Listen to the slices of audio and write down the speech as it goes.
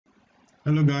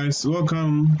Hello guys,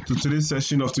 welcome to today's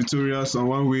session of tutorials on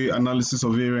one-way analysis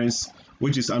of variance,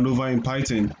 which is ANOVA in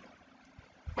Python.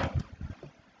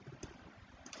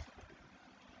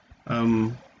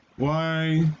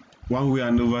 Why one-way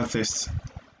ANOVA test?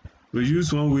 We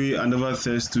use one-way ANOVA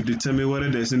test to determine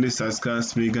whether there is any statistical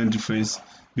significant difference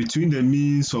between the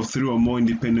means of three or more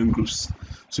independent groups.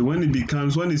 So when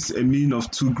it's a mean of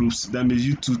two groups, that means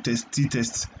you two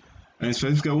t-tests. And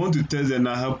specifically, I want to test the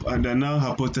null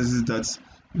hypothesis that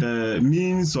the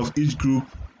means of each group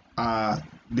are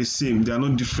the same, they are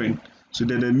not different. So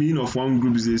that the mean of one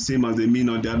group is the same as the mean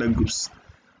of the other groups.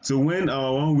 So when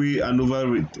our one-way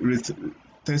ANOVA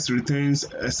test returns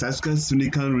a statistical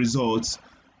significant result,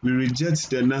 we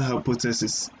reject the null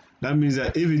hypothesis. That means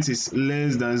that if it is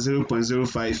less than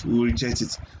 0.05, we will reject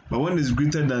it. But when it's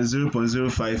greater than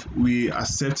 0.05, we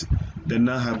accept the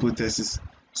null hypothesis.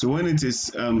 So when it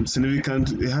is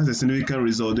significant, it has a significant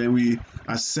result, then we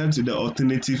accept the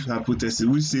alternative hypothesis,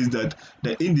 which says that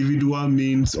the individual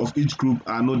means of each group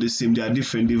are not the same, they are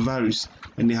different, they vary,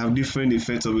 and they have different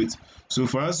effects of it. So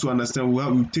for us to understand,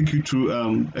 we'll take you through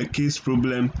a case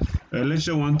problem. A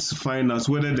lecturer wants to find out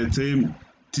whether the same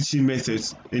teaching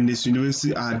methods in this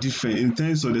university are different in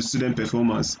terms of the student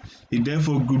performance. He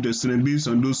therefore grouped the students based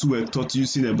on those who were taught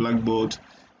using a blackboard,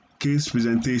 case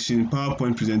presentation,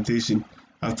 PowerPoint presentation,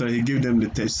 after he gave them the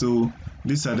test. So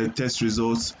these are the test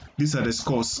results, these are the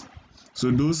scores. So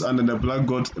those under the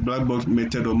blackboard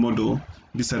method or model,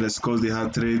 these are the scores. They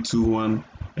had 3, 2, 1,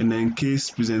 and then case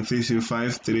presentation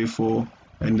 5, 3, 4,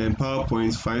 and then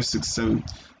PowerPoint 5, 6, 7.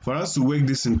 For us to work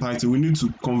this in Python, we need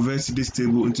to convert this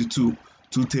table into two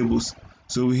tables.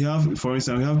 So we have, for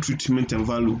instance, we have treatment and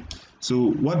value.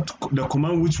 So what the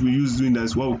command which we use doing that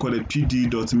is what we call a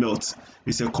pd.melt.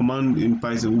 It's a command in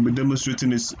Python. We'll be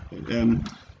demonstrating this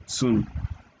soon.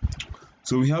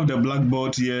 So we have the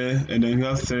blackboard here, and then we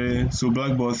have 3. So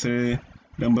blackboard 3,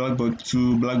 then blackboard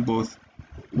 2, blackboard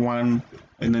 1,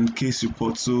 and then case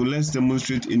report. So let's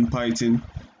demonstrate in Python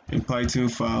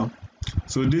file.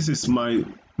 So this is my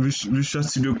Visual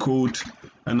Studio Code,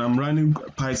 and I'm running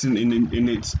Python in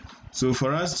it. So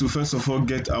for us to first of all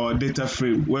get our data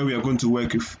frame where we are going to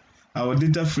work with, our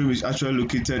data frame is actually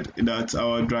located at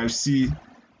our drive C.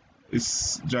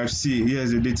 It's drive C.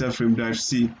 Here's the data frame, drive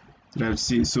C.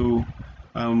 So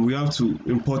we have to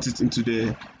import it into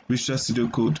the Visual Studio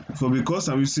Code. Because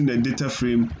I'm using the data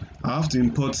frame, I have to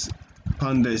import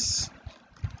pandas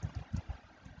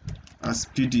as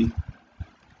PD.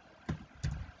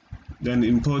 Then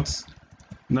import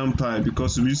numpy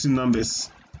because we're using numbers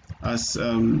as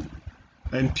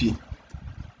np.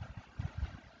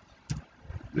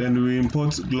 Then we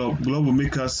import glob. Glob will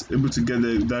make us able to get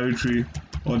the directory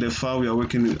or the file we are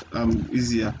working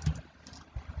easier.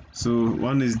 So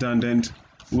one is done. Then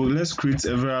let's create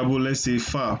a variable, let's say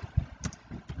file.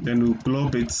 Then we'll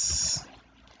glob it,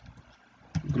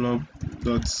 glob.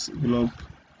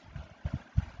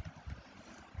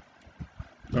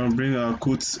 I'll bring our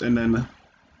quotes and then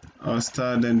our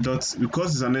star, then dot.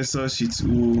 Because it's an Excel sheet,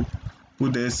 we'll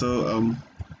put the Excel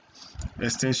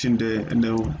extension there, and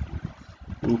then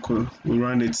we'll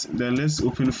run it. Then let's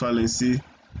open the file and see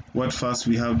what files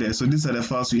we have there. So these are the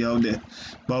files we have there,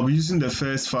 but I'll be using the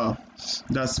first file.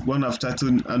 That's one I've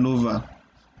titled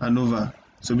ANOVA.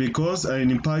 So because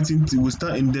in Python we'll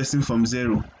start indexing from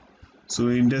 0. So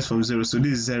index from 0. So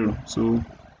this is 0. So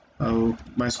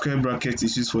my square bracket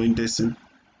is used for indexing.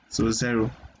 So 0,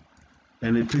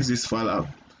 and it picks this file out.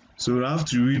 So I have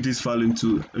to read this file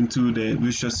into the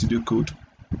Visual Studio Code.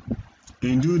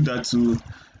 In do that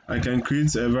I can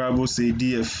create a variable, say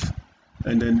df,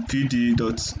 and then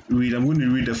pd.read. I'm going to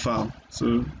read the file.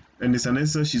 So, and it's an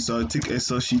Excel sheet, so I'll take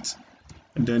Excel sheet,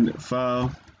 and then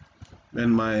file, then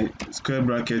my square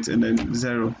bracket, and then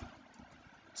 0.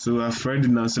 So I've read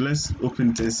it now. So let's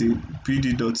open it and see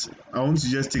pd. I want to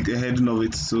just take a heading of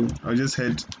it. So I'll just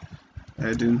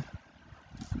heading.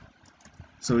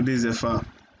 So this is a file.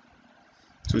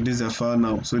 So this is a file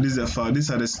now. So this is a file. These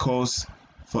are the scores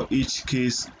for each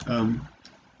case,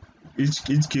 each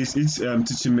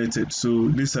teaching method. So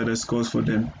these are the scores for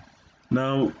them.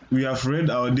 Now we have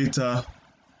read our data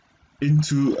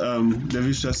into the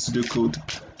Visual Studio Code.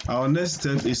 Our next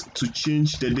step is to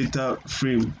change the data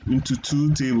frame into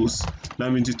 2 tables,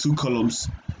 into 2 columns.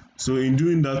 So in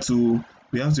doing that,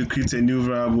 we have to create a new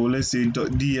variable. Let's say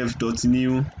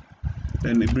df.new,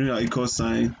 then bring our equal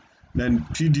sign. Then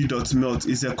pd.melt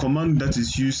is a command that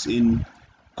is used in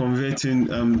converting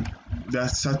the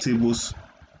star tables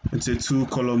into a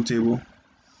 2-column table.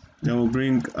 Then we'll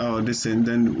bring our this, and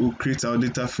then we'll create our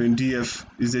data frame. Df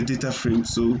is a data frame.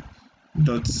 So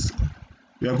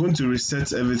we are going to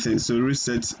reset everything. So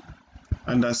reset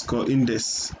underscore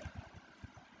index.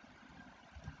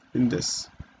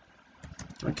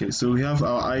 Okay, so we have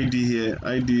our ID here,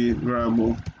 ID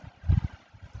variable.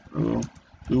 We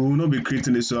will not be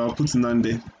creating it, so I'll put none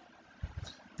there.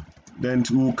 Then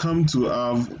we will come to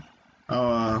our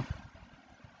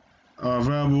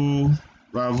variable,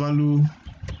 our value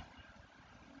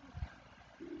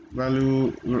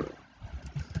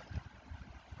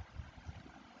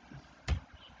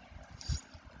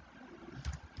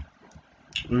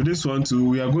with this one too.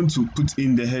 We are going to put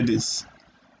in the headings.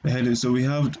 So we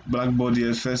have Blackboard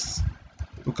here first.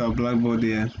 Look at Blackboard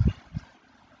here,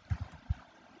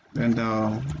 and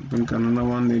I'll bring another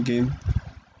one again.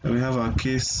 Then we have our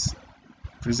case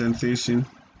presentation.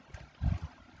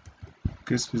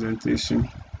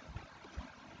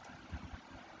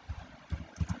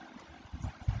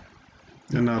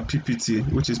 And our PPT,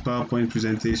 which is PowerPoint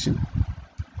presentation.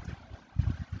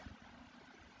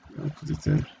 I'll put it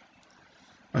in.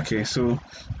 Okay, so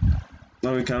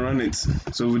now we can run it.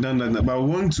 So we've done that, but I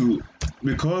want to,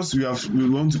 because we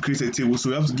want to create a table, so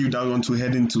we have to give that one to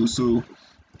heading 2. So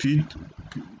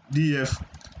df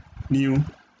new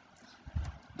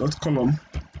dot column,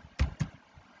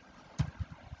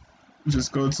 which is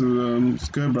called to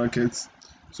square brackets.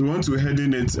 So we want to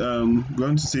heading it. We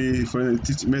want to say for the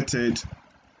teach method,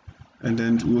 and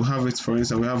then we'll have it. For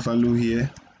instance, we have value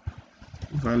here,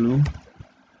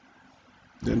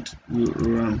 then we'll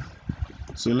run.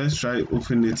 So let's try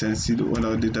open it and see what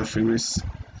our data frame is.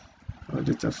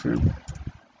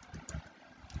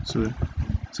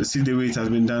 So see the way it has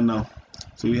been done now.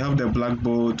 So we have the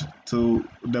Blackboard. So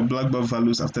the Blackboard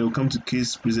values, after we come to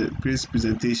case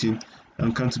presentation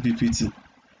and come to PPT.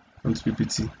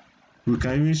 We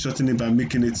can even shorten it by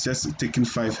making it just taking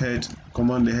 5 head,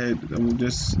 command the head, and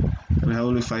we have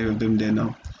only 5 of them there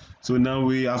now. So now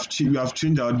we have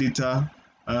changed our data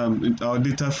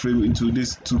frame into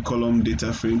this 2-column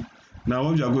data frame. Now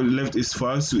what we are going left is for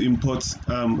us to import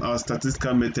our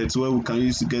statistical methods where we can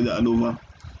use to get the ANOVA.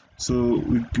 So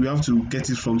we have to get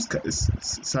it from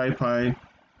SciPy.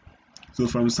 So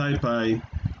from SciPy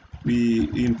we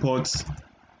import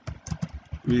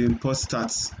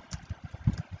stats.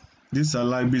 These are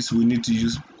libraries we need to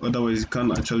use, otherwise you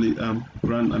can't actually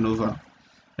run ANOVA.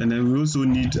 And then we also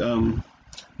need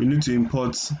we need to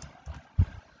import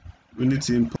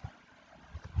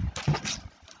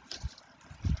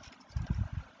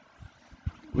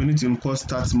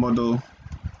stats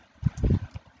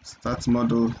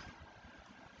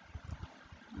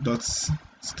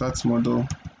model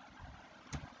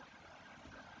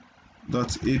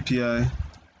dot API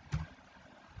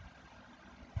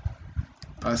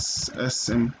as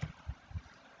SM,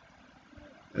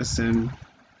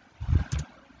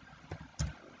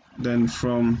 then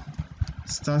from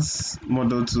stats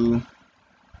model to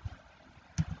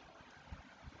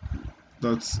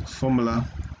dot formula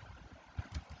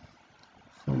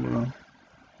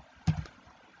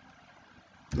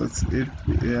dot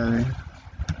API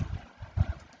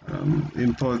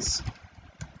imports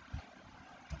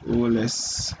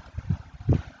OLS.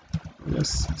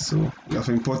 So we have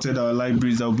imported our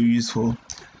libraries that will be used for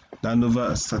the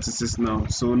ANOVA statistics now.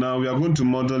 So now we are going to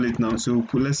model it now. So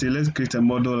let's create a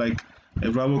model, like a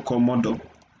variable called model.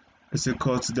 Let's say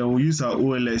called, then we'll use our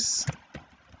OLS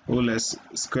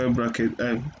square bracket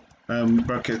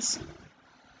brackets.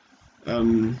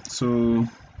 So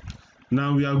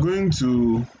now we are going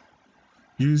to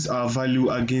use our value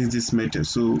against this method.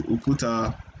 So we'll put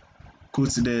our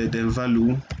quote there, then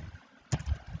value,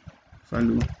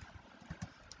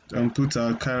 and put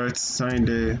our caret sign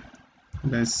there,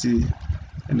 then C,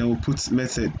 and then we'll put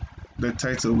method, the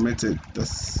title method,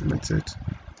 that's method.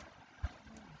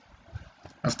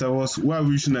 Afterwards, while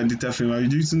we're using a data frame, we're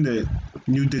using the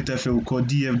new data frame we call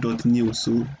df.new.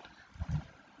 So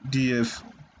df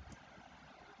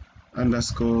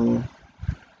underscore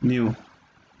new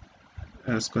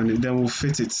underscore new. Then we'll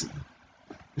fit it.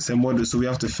 It's a model, so we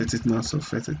have to fit it now. So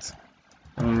fit it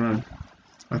and run.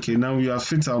 Okay, now we have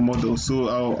fit our model.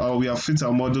 So we have fit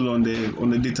our model on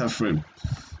the data frame.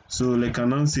 So like I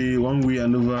now say one way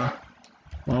ANOVA,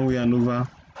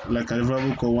 like a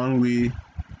variable called one way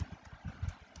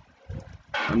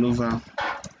ANOVA.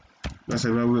 That's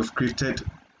a variable we've created.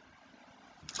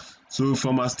 So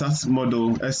from our stats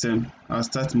model SM,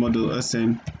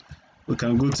 we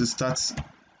can go to stats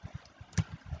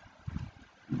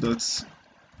dot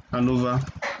ANOVA.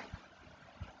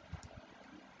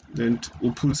 Then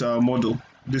we'll put our model,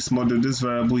 this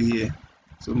variable here.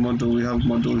 So model, we have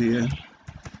model here,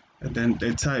 and then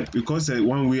the type, because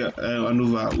one way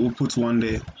ANOVA, we'll put one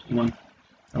there, and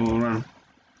we'll run.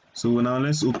 So now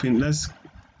let's open,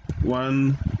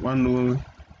 one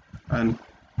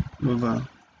ANOVA.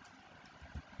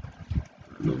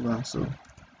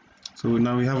 So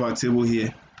now we have our table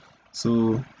here.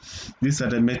 So these are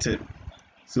the method.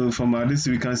 So from this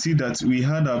we can see that we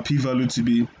had our p-value to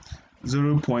be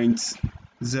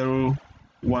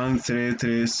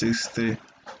 0.013363.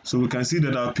 So we can see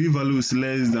that our p-value is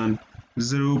less than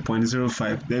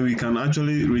 0.05. Then we can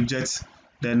actually reject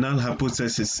the null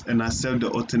hypothesis and accept the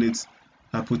alternate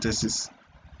hypothesis.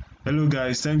 Hello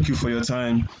guys, thank you for your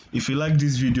time. If you like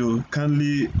this video,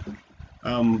 kindly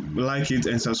like it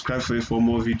and subscribe for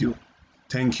more video.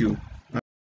 Thank you.